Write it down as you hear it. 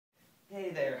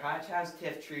How's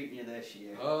Tiff treating you this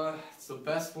year? It's the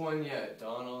best one yet,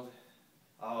 Donald.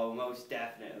 Oh, most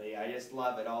definitely. I just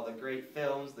love it. All the great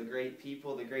films, the great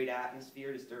people, the great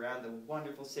atmosphere just around the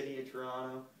wonderful city of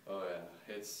Toronto. Oh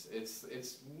yeah,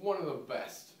 it's one of the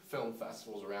best film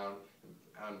festivals around.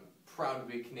 I'm proud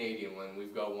to be Canadian when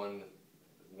we've got one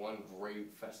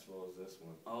great festival as this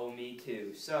one. Oh, me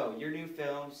too. So, your new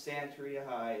film, Santeria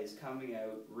High, is coming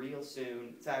out real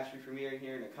soon. It's actually premiering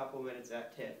here in a couple minutes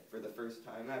at Tiff for the first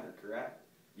time ever, correct?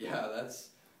 Yeah,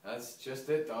 that's just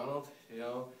it, Donald.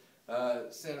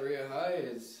 Santeria High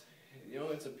is,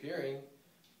 it's appearing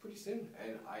pretty soon,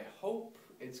 and I hope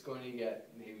it's going to get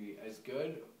maybe as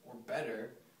good or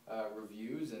better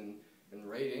reviews and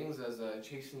ratings as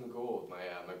Chasing the Gold,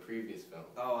 my previous film.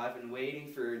 Oh, I've been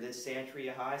waiting for this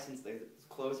Santeria High since the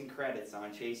closing credits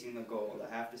on Chasing the Gold.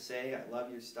 I have to say, I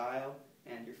love your style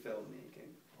and your filmmaking.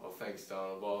 Well, thanks,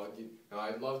 Donald. Well,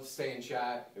 I'd love to stay and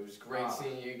chat. It was great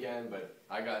seeing you again, but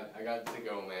I got to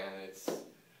go, man. It's,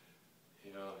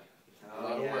 a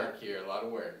lot of work here, a lot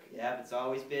of work. Yeah, it's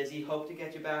always busy. Hope to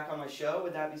get you back on my show.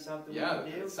 Would that be something we could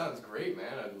do? Yeah, that sounds great,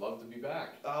 man. I'd love to be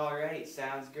back. All right,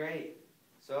 sounds great.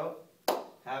 So,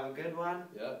 have a good one.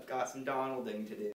 Yep. Got some Donalding to do.